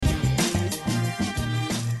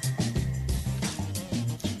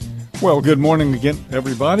Well, good morning again,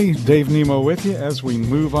 everybody. Dave Nemo with you as we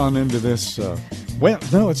move on into this.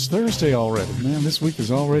 It's Thursday already. Man, this week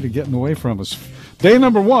is already getting away from us. Day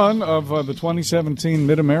number one of the 2017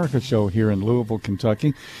 Mid-America Show here in Louisville,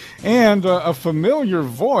 Kentucky. And a familiar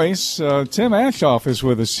voice, Tim Ashoff, is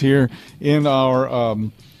with us here in our...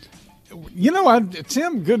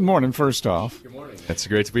 Tim, good morning, first off. Good morning. It's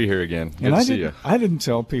great to be here again. Good to see you. I didn't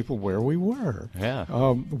tell people where we were. Yeah.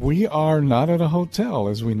 We are not at a hotel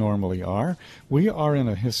as we normally are. We are in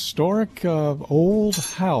a historic old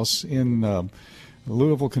house in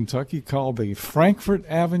Louisville, Kentucky called the Frankfort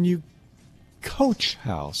Avenue Coach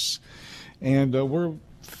House. And we're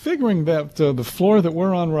figuring that the floor that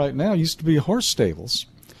we're on right now used to be horse stables.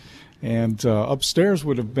 And upstairs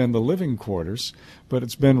would have been the living quarters, but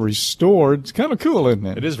it's been restored. It's kind of cool, isn't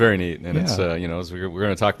it? It is very neat, and it's as we're going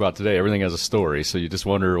to talk about today, everything has a story. So you just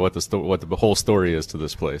wonder what the whole story is to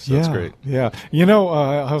this place. So that's great. Yeah, you know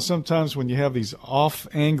how sometimes when you have these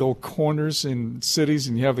off-angle corners in cities,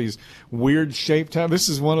 and you have these weird-shaped houses. This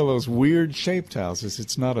is one of those weird-shaped houses.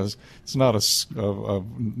 It's not a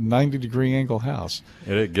 90-degree angle house.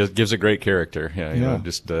 It gives a great character. Yeah, you know,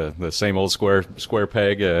 just the same old square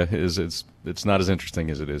peg it's not as interesting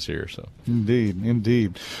as it is here. So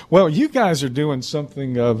Indeed. Well, you guys are doing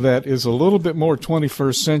something that is a little bit more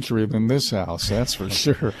 21st century than this house, that's for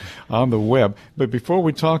sure, on the web. But before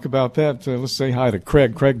we talk about that, let's say hi to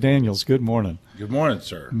Craig. Craig Daniels, good morning. Good morning,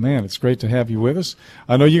 sir. Man, it's great to have you with us.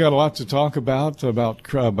 I know you got a lot to talk about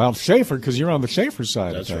Schaefer, because you're on the Schaefer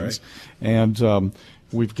side of things. Right. And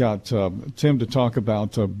we've got Tim to talk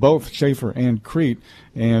about both Schaefer and Crete,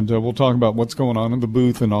 and we'll talk about what's going on in the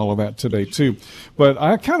booth and all of that today, too. But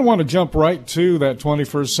I kind of want to jump right to that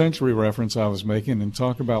 21st century reference I was making and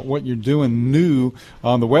talk about what you're doing new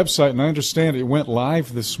on the website. And I understand it went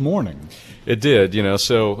live this morning. It did,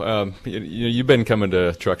 so you've been coming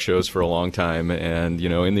to truck shows for a long time, and,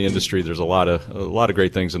 in the industry, there's a lot of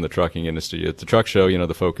great things in the trucking industry. At the truck show,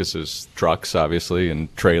 the focus is trucks, obviously,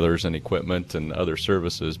 and trailers and equipment and other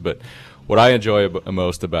services. But what I enjoy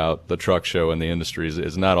most about the truck show and the industry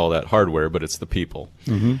is not all that hardware, but it's the people.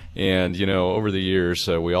 Mm-hmm. And, over the years,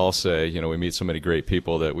 we all say, we meet so many great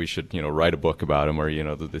people that we should, write a book about them, where,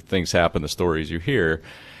 the things happen, the stories you hear.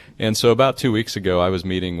 And so about 2 weeks ago, I was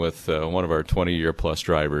meeting with one of our 20-year-plus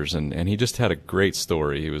drivers, and he just had a great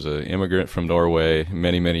story. He was an immigrant from Norway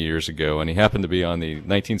many, many years ago, and he happened to be on the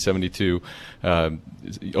 1972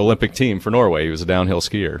 Olympic team for Norway. He was a downhill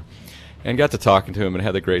skier. And got to talking to him and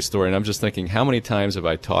had a great story. And I'm just thinking, how many times have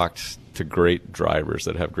I talked to great drivers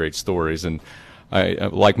that have great stories? And I,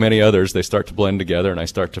 like many others, they start to blend together, and I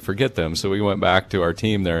start to forget them. So we went back to our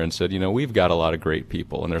team there and said, we've got a lot of great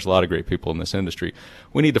people, and there's a lot of great people in this industry.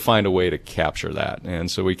 We need to find a way to capture that.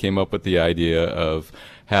 And so we came up with the idea of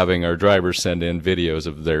having our drivers send in videos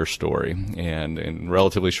of their story. And in a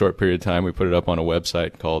relatively short period of time, we put it up on a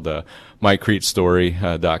website called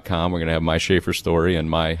mycretestory.com. We're going to have my Schaefer story and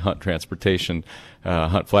my Hunt Transportation,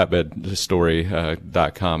 Hunt Flatbed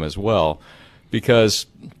story.com as well. Because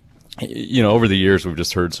over the years, we've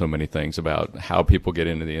just heard so many things about how people get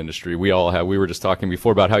into the industry. We were just talking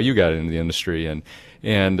before about how you got into the industry,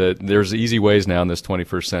 and there's easy ways now in this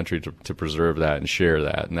 21st century to preserve that and share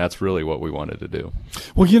that, and that's really what we wanted to do.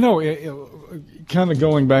 Well, kind of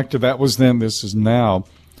going back to that was then, this is now.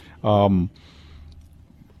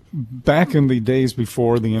 Back in the days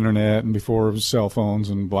before the internet and before cell phones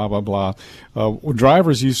and blah, blah, blah,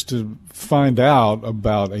 drivers used to find out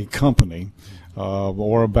about a company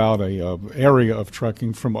or about a area of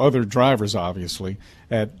trucking from other drivers, obviously,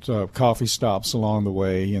 at coffee stops along the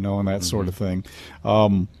way, and that mm-hmm. sort of thing.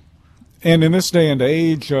 And in this day and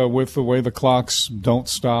age, with the way the clocks don't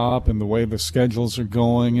stop and the way the schedules are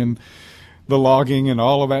going and the logging and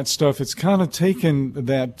all of that stuff, it's kind of taken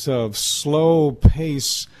that slow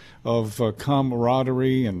pace of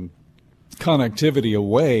camaraderie and connectivity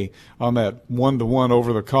away on that one-to-one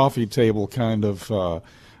over the coffee table kind of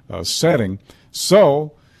setting.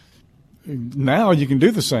 So now you can do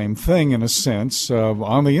the same thing in a sense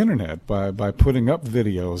on the internet by putting up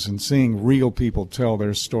videos and seeing real people tell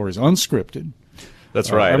their stories, unscripted. That's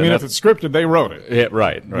right. If it's scripted, they wrote it. Yeah,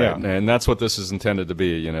 right. Yeah. And that's what this is intended to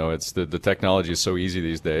be. It's the technology is so easy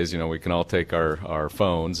these days. We can all take our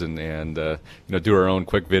phones and do our own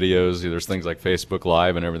quick videos. There's things like Facebook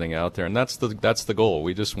Live and everything out there, and that's the goal.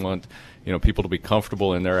 We just want people to be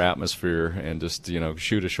comfortable in their atmosphere and just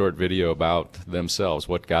shoot a short video about themselves,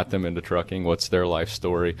 what got them into trucking, what's their life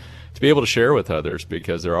story, to be able to share with others,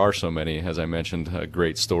 because there are so many, as I mentioned,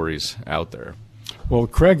 great stories out there. Well,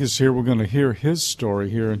 Craig is here. We're going to hear his story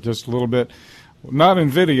here in just a little bit. Not in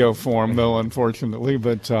video form, though, unfortunately,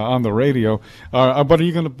 but on the radio. But are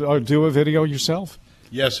you going to do a video yourself?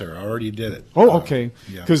 Yes, sir. I already did it. Oh, okay.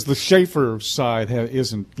 Because Yeah. the Schaefer side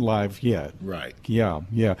isn't live yet. Right. Yeah.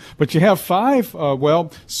 But you have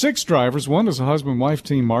 6 drivers. One is a husband-wife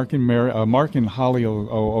team. Mark and Holly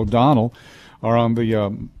O'Donnell are on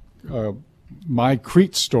the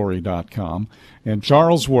mycretestory.com. And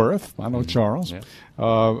Charles Worth, I know Charles,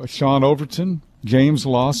 Sean Overton, James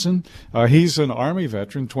Lawson. He's an Army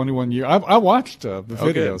veteran, 21 years. I watched the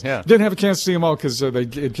videos. Yeah. Didn't have a chance to see them all because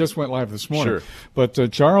it just went live this morning. Sure.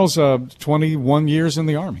 But Charles, 21 years in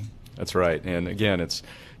the Army. That's right. And again, it's,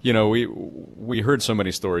 we heard so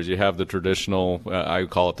many stories. You have the traditional, I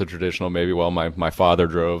call it the traditional, maybe, well, my father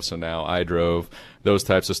drove, so now I drove. Those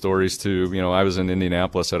types of stories too. I was in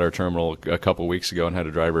Indianapolis at our terminal a couple weeks ago and had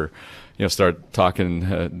a driver, start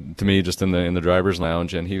talking to me just in the driver's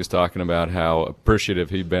lounge, and he was talking about how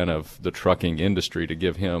appreciative he'd been of the trucking industry to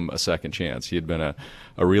give him a second chance. He had been a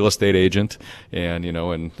real estate agent, and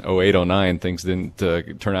in 08, 09, things didn't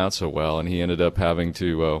turn out so well, and he ended up having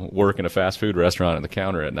to work in a fast food restaurant at the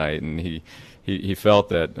counter at night, and he felt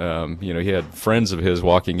that he had friends of his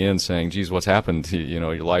walking in saying, "Geez, what's happened?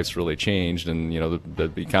 Your life's really changed, and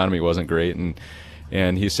the economy wasn't great."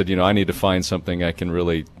 And he said, I need to find something I can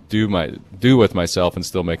really do with myself and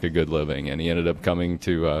still make a good living. And he ended up coming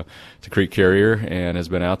to Crete Carrier and has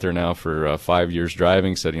been out there now for 5 years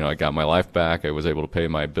driving. Said, I got my life back. I was able to pay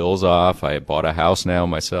my bills off. I bought a house now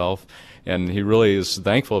myself. And he really is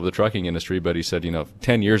thankful of the trucking industry, but he said,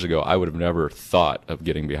 10 years ago, I would have never thought of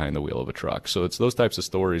getting behind the wheel of a truck. So it's those types of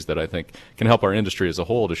stories that I think can help our industry as a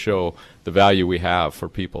whole to show the value we have for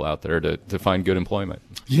people out there to find good employment.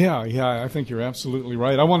 Yeah, I think you're absolutely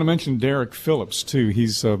right. I want to mention Derek Phillips, too.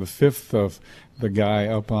 He's the fifth of the guy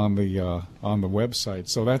up on the website.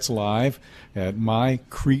 So that's live at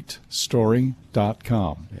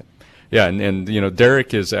mycretestory.com. Yeah, and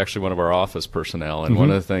Derek is actually one of our office personnel, and one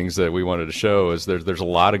of the things that we wanted to show is there's a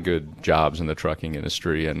lot of good jobs in the trucking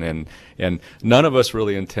industry, and none of us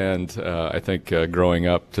really intend, I think, growing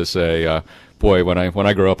up to say, boy, when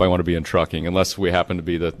I grow up, I want to be in trucking, unless we happen to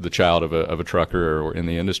be the child of a trucker or in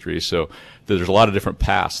the industry. So there's a lot of different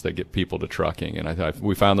paths that get people to trucking, and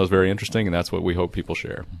we found those very interesting, and that's what we hope people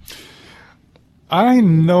share. I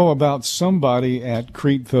know about somebody at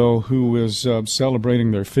Crete, though, who is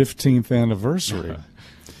celebrating their 15th anniversary.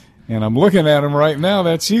 And I'm looking at him right now.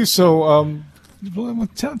 That's you. So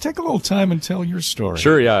take a little time and tell your story.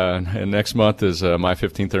 Sure, yeah. And next month is my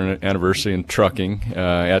 15th anniversary in trucking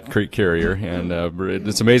at Crete Carrier. And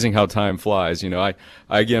it's amazing how time flies. I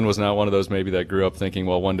again, was not one of those maybe that grew up thinking,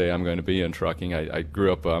 well, one day I'm going to be in trucking. I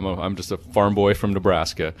grew up, I'm just a farm boy from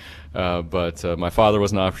Nebraska. But my father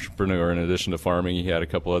was an entrepreneur. In addition to farming, he had a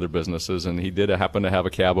couple other businesses, and he did happen to have a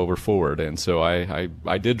cab over Ford. And so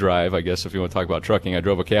I did drive, I guess, if you want to talk about trucking. I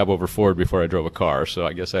drove a cab over Ford before I drove a car. So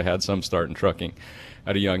I guess I had some start in trucking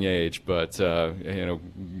at a young age. But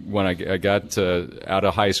when I got out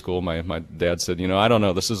of high school, my dad said, I don't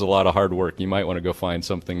know, this is a lot of hard work. You might want to go find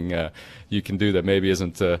something you can do that maybe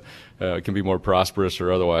isn't can be more prosperous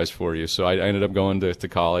or otherwise for you. So I ended up going to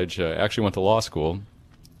college. Actually went to law school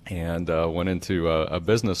and went into a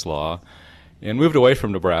business law. And moved away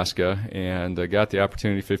from Nebraska, and got the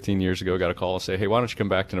opportunity 15 years ago. Got a call and say, "Hey, why don't you come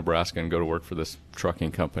back to Nebraska and go to work for this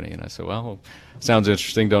trucking company?" And I said, "Well, sounds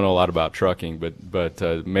interesting. Don't know a lot about trucking, but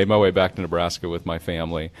made my way back to Nebraska with my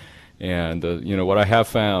family." And what I have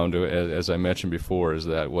found, as I mentioned before, is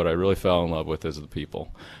that what I really fell in love with is the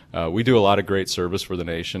people. We do a lot of great service for the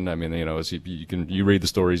nation. I mean, as you read the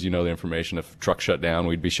stories, the information. If trucks shut down,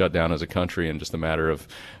 we'd be shut down as a country in just a matter of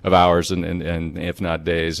hours and if not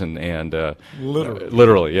days. And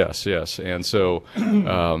literally, yes. And so,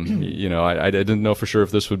 I didn't know for sure if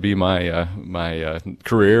this would be my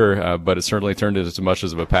career, but it certainly turned into as much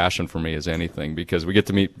as of a passion for me as anything, because we get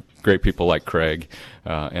to meet great people like Craig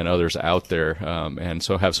and others out there, and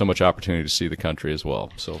so have so much opportunity to see the country as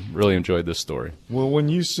well. So really enjoyed this story. Well, when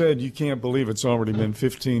you said you can't believe it's already been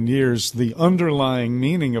 15 years, the underlying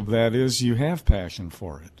meaning of that is you have passion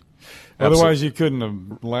for it. Otherwise, you couldn't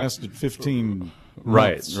have lasted 15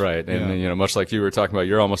 months. Right. And much like you were talking about,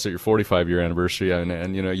 you're almost at your 45-year anniversary,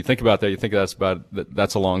 and you think about that, you think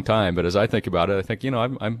that's a long time. But as I think about it, I think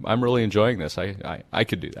I'm really enjoying this. I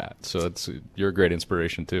could do that. So you're a great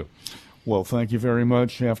inspiration too. Well, thank you very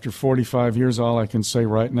much. After 45 years, all I can say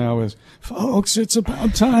right now is, folks, it's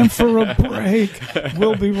about time for a break.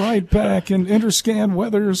 We'll be right back, and Interscan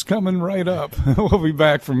weather is coming right up. We'll be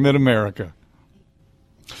back from Mid-America.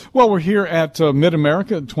 Well, we're here at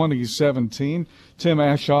Mid-America 2017. Tim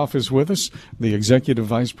Ashoff is with us, the Executive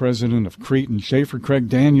Vice President of Crete and Schaefer. Craig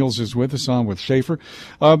Daniels is with us on with Schaefer.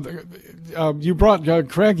 You brought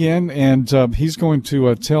Craig in, and he's going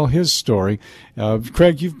to tell his story.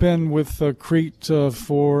 Craig, you've been with Crete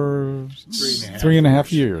for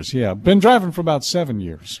 3.5 years. Yeah, been driving for about 7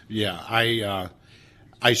 years. Yeah,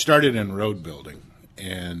 I started in road building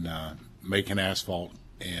and making asphalt,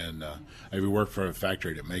 and I worked for a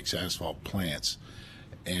factory that makes asphalt plants.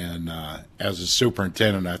 And as a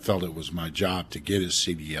superintendent, I felt it was my job to get a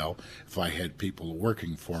CDL if I had people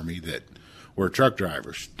working for me that were truck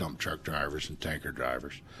drivers, dump truck drivers and tanker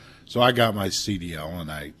drivers. So I got my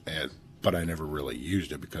CDL, but I never really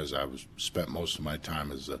used it because I spent most of my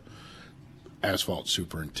time as a asphalt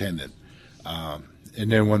superintendent.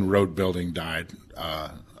 And then when road building died,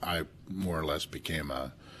 I more or less became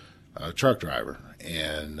a truck driver.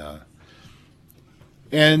 And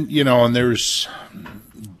you know, and there's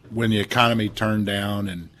when the economy turned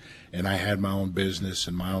down and I had my own business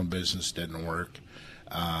and my own business didn't work.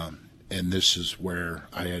 And this is where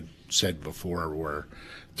I had said before where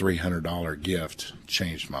 $300 gift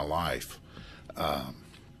changed my life.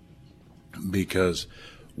 Because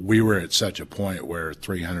we were at such a point where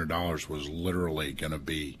 $300 was literally going to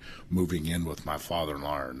be moving in with my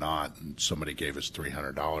father-in-law or not. And somebody gave us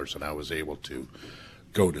 $300 and I was able to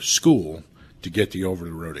go to school to get the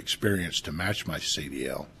over-the-road experience to match my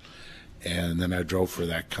CDL. And then I drove for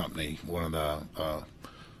that company, one of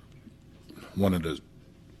the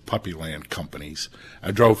puppy land companies.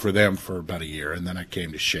 I drove for them for about a year, and then I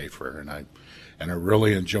came to Schaefer, and I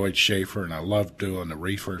really enjoyed Schaefer, and I loved doing the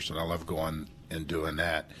reefers, and I loved going and doing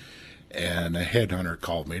that. And a headhunter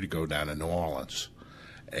called me to go down to New Orleans,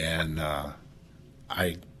 and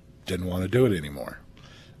I didn't want to do it anymore.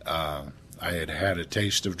 I had had a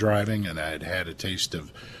taste of driving, and I had had a taste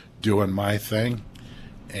of doing my thing.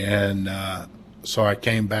 And so I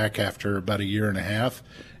came back after about a year and a half,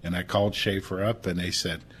 and I called Schaefer up, and they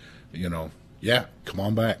said, you know, yeah, come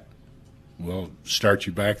on back. We'll start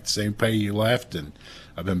you back at the same pay you left, and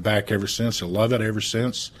I've been back ever since. I love it ever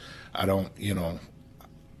since. I don't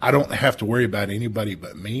have to worry about anybody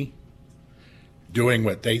but me doing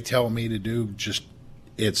what they tell me to do. Just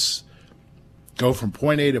it's go from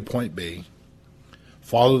point A to point B,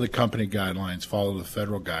 follow the company guidelines, follow the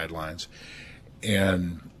federal guidelines.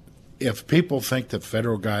 And if people think the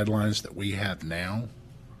federal guidelines that we have now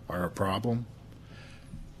are a problem,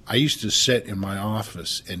 I used to sit in my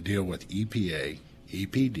office and deal with EPA,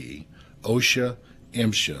 EPD, OSHA,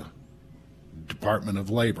 MSHA, Department of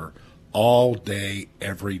Labor, all day,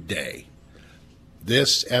 every day.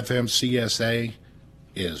 This FMCSA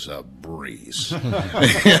is a breeze.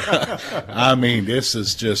 I mean, this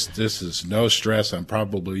is no stress. I'm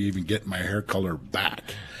probably even getting my hair color back.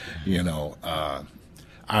 You know,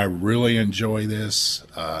 I really enjoy this.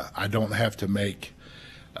 I don't have to make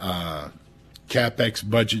CapEx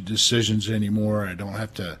budget decisions anymore. I don't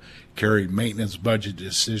have to carry maintenance budget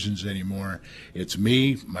decisions anymore. It's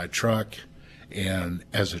me, my truck, and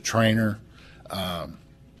as a trainer,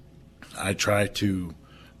 I try to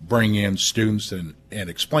bring in students and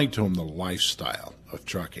explain to them the lifestyle of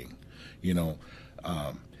trucking. You know,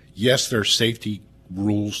 yes, there's safety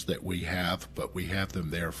rules that we have, but we have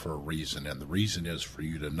them there for a reason, and the reason is for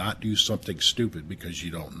you to not do something stupid because you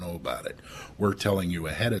don't know about it. We're telling you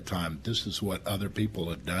ahead of time, this is what other people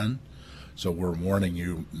have done, so we're warning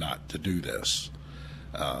you not to do this.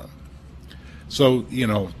 So, you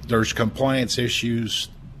know, there's compliance issues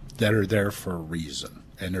that are there for a reason,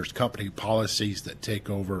 and there's company policies that take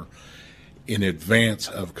over in advance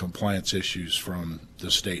of compliance issues from the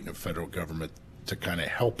state and federal government to kind of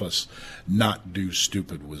help us not do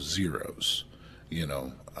stupid with zeros, you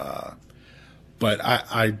know. But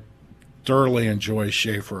I thoroughly enjoy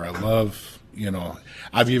Schaefer. I love, you know,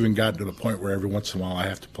 I've even gotten to the point where every once in a while I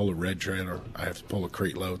have to pull a red trailer, I have to pull a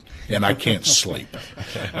Crete load, and I can't sleep.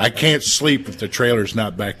 I can't sleep if the trailer's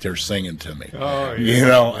not back there singing to me. Oh, yeah. You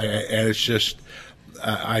know, and it's just,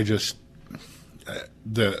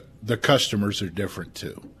 the customers are different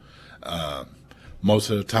too.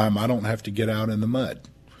 Most of the time, I don't have to get out in the mud,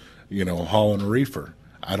 you know, hauling a reefer.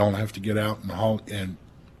 I don't have to get out and haul and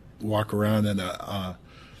walk around in a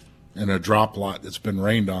drop lot that's been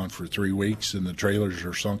rained on for 3 weeks, and the trailers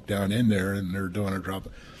are sunk down in there, and they're doing a drop.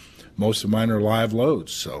 Most of mine are live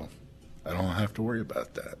loads, so I don't have to worry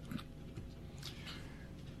about that.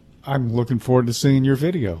 I'm looking forward to seeing your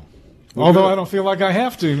video, although I don't feel like I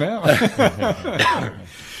have to now.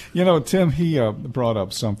 You know, Tim, he brought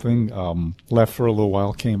up something, left for a little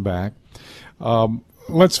while, came back.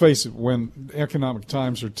 let's face it, when economic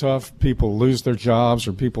times are tough, people lose their jobs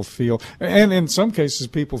or people feel, and in some cases,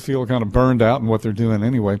 people feel kind of burned out in what they're doing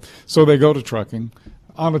anyway. So they go to trucking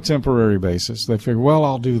on a temporary basis. They figure, well,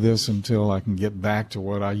 I'll do this until I can get back to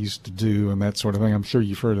what I used to do and that sort of thing. I'm sure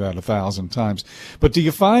you've heard that 1,000 times. But do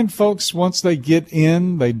you find folks, once they get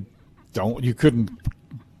in, you couldn't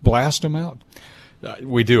blast them out?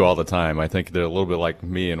 We do all the time. I think they're a little bit like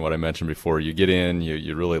me and what I mentioned before. You get in,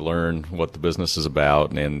 you really learn what the business is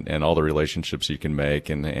about and all the relationships you can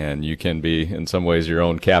make, and you can be, in some ways, your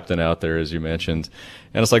own captain out there, as you mentioned.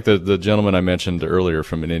 And it's like the gentleman I mentioned earlier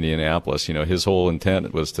from Indianapolis. His whole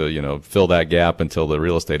intent was to, fill that gap until the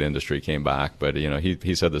real estate industry came back. But,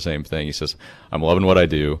 he said the same thing. He says, I'm loving what I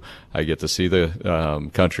do. I get to see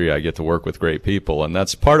the country. I get to work with great people. And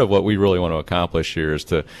that's part of what we really want to accomplish here, is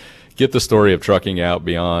to get the story of trucking out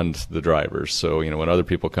beyond the drivers. So, when other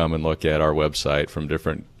people come and look at our website from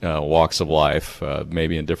different walks of life,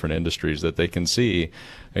 maybe in different industries, that they can see,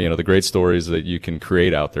 the great stories that you can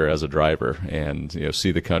create out there as a driver and,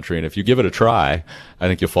 see the country. And if you give it a try, I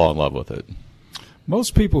think you'll fall in love with it.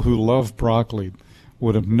 Most people who love broccoli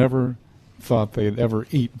would have never thought they'd ever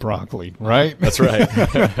eat broccoli, right? That's right.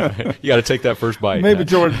 You got to take that first bite. Maybe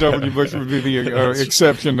George W. Bush would be the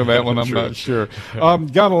exception to that one. I'm not sure.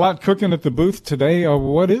 Got a lot cooking at the booth today.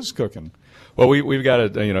 What is cooking? Well, we've got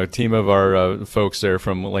a team of our folks there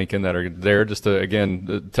from Lincoln that are there just to,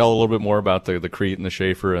 again, tell a little bit more about the Crete and the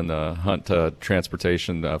Schaefer and the Hunt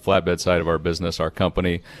Transportation flatbed side of our business, our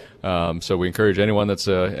company. So we encourage anyone that's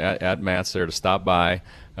at Matt's there to stop by.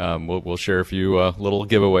 We'll share a few little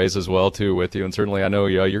giveaways as well too with you, and certainly I know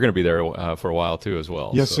you're going to be there for a while too as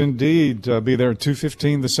well. Yes, so. Indeed. Be there at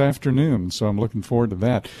 2:15 this afternoon, so I'm looking forward to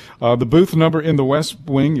that. The booth number in the West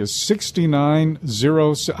Wing is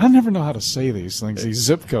 6906. I never know how to say these things, these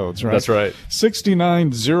zip codes, right? That's right.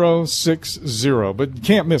 69060, but you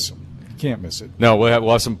can't miss them. Can't miss it. No, we'll have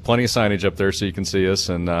plenty of signage up there so you can see us,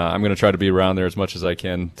 and I'm going to try to be around there as much as I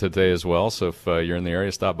can today as well. So if you're in the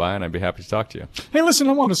area, stop by, and I'd be happy to talk to you. Hey, listen,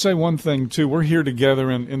 I want to say one thing, too. We're here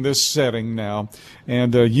together in this setting now,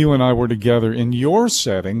 and you and I were together in your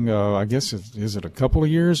setting. I guess, is it a couple of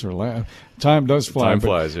years or time does fly. Time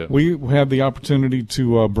flies, yeah. We had the opportunity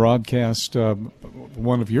to broadcast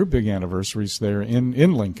one of your big anniversaries there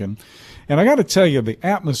in Lincoln, and I got to tell you, the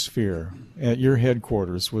atmosphere at your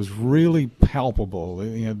headquarters was really palpable.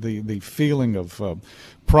 The feeling of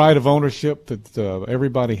pride of ownership that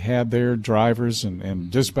everybody had there, drivers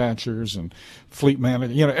and dispatchers and fleet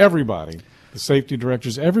managers, everybody, the safety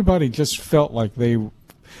directors, everybody just felt like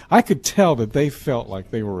I could tell that they felt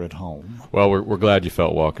like they were at home. Well, we're glad you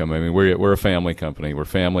felt welcome. I mean, we're a family company. We're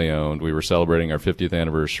family owned. We were celebrating our 50th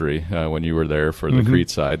anniversary when you were there for the Crete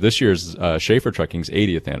side. This year's Schaefer Trucking's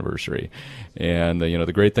 80th anniversary, and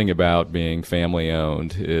the great thing about being family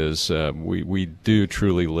owned is we do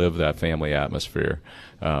truly live that family atmosphere.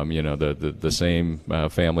 The same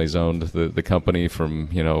families owned the company from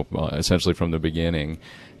essentially from the beginning.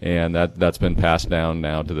 And that's been passed down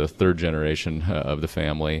now to the third generation of the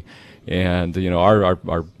family. And,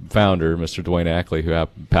 our founder, Mr. Dwayne Ackley, who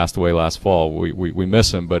passed away last fall, we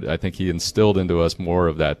miss him, but I think he instilled into us more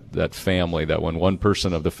of that family, that when one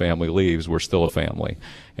person of the family leaves, we're still a family.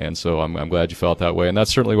 And so I'm glad you felt that way. And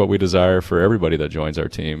that's certainly what we desire for everybody that joins our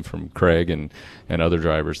team, from Craig and other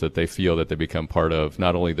drivers, that they feel that they become part of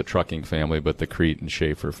not only the trucking family, but the Crete and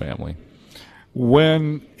Schaefer family.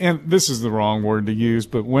 And this is the wrong word to use,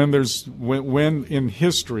 but when in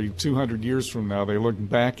history, 200 years from now, they look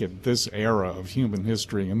back at this era of human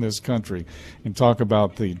history in this country and talk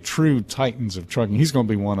about the true titans of trucking, he's going to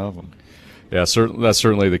be one of them. Yeah, that's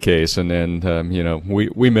certainly the case. And then,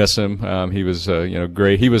 we miss him. He was,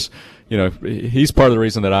 great. He was, he's part of the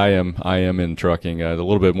reason that I am in trucking. A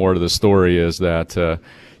little bit more to the story is that,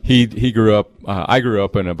 He grew up. I grew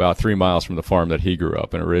up in about 3 miles from the farm that he grew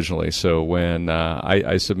up in originally. So when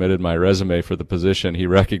I submitted my resume for the position, he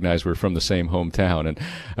recognized we're from the same hometown, and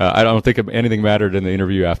I don't think anything mattered in the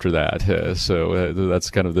interview after that. So that's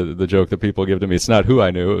kind of the joke that people give to me. It's not who I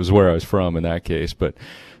knew; it was where I was from in that case. But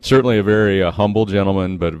certainly a very humble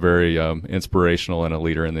gentleman, but very inspirational and a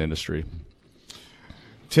leader in the industry.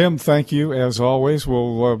 Tim, thank you as always.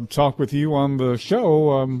 We'll talk with you on the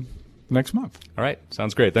show next month. All right.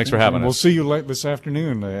 Sounds great. Thanks for having us. We'll see you late this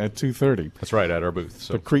afternoon at 2:30. That's right, at our booth.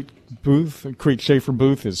 So. The Crete Schaefer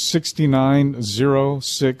booth is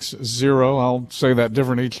 69060. I'll say that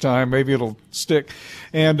different each time. Maybe it'll stick.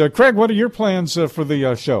 And, Craig, what are your plans for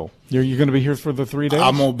the show? You're going to be here for the 3 days?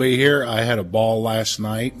 I'm going to be here. I had a ball last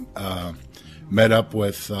night. Met up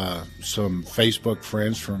with some Facebook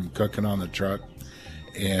friends from Cooking on the Truck.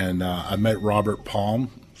 And I met Robert Palm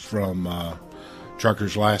from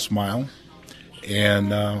Trucker's Last Mile,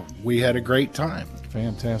 and we had a great time.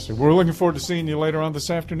 Fantastic. We're looking forward to seeing you later on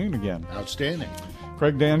this afternoon again. Outstanding.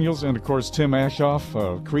 Craig Daniels and, of course, Tim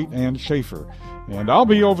Ashoff, Crete and Schaefer. And I'll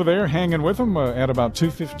be over there hanging with them at about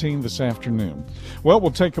 2:15 this afternoon. Well,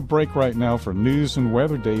 we'll take a break right now for news and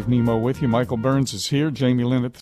weather. Dave Nemo with you. Michael Burns is here. Jamie Lynn at the